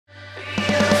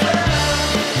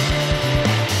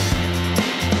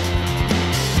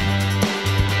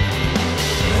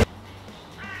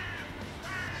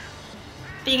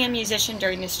being a musician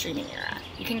during the streaming era.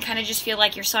 You can kind of just feel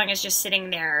like your song is just sitting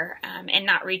there and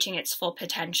not reaching its full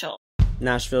potential.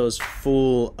 Nashville is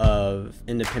full of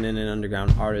independent and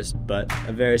underground artists, but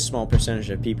a very small percentage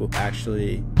of people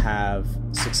actually have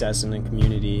success in the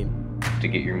community. To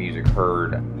get your music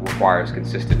heard requires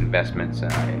consistent investments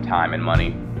in time and money.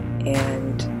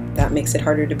 And that makes it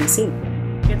harder to be seen.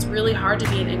 It's really hard to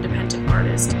be an independent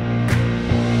artist.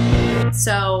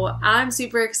 So I'm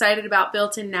super excited about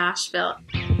Built in Nashville.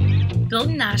 Built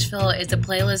in Nashville is a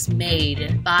playlist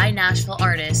made by Nashville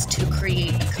artists to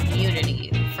create a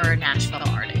community for Nashville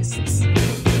artists.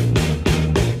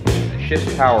 It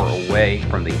shifts power away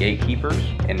from the gatekeepers,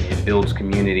 and it builds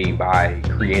community by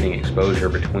creating exposure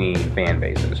between fan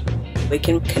bases. We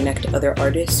can connect other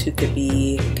artists who could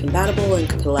be compatible and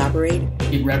collaborate.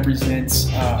 It represents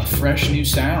fresh new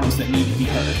sounds that need to be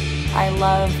heard. I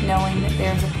love knowing that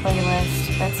there's a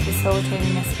playlist that's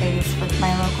facilitating a space for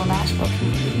my local Nashville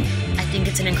community. I think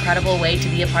it's an incredible way to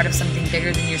be a part of something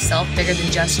bigger than yourself, bigger than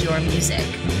just your music.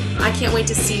 I can't wait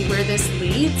to see where this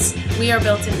leads. We are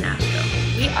Built in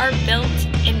Nashville. We are built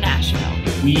in Nashville.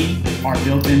 We are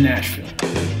Built in Nashville.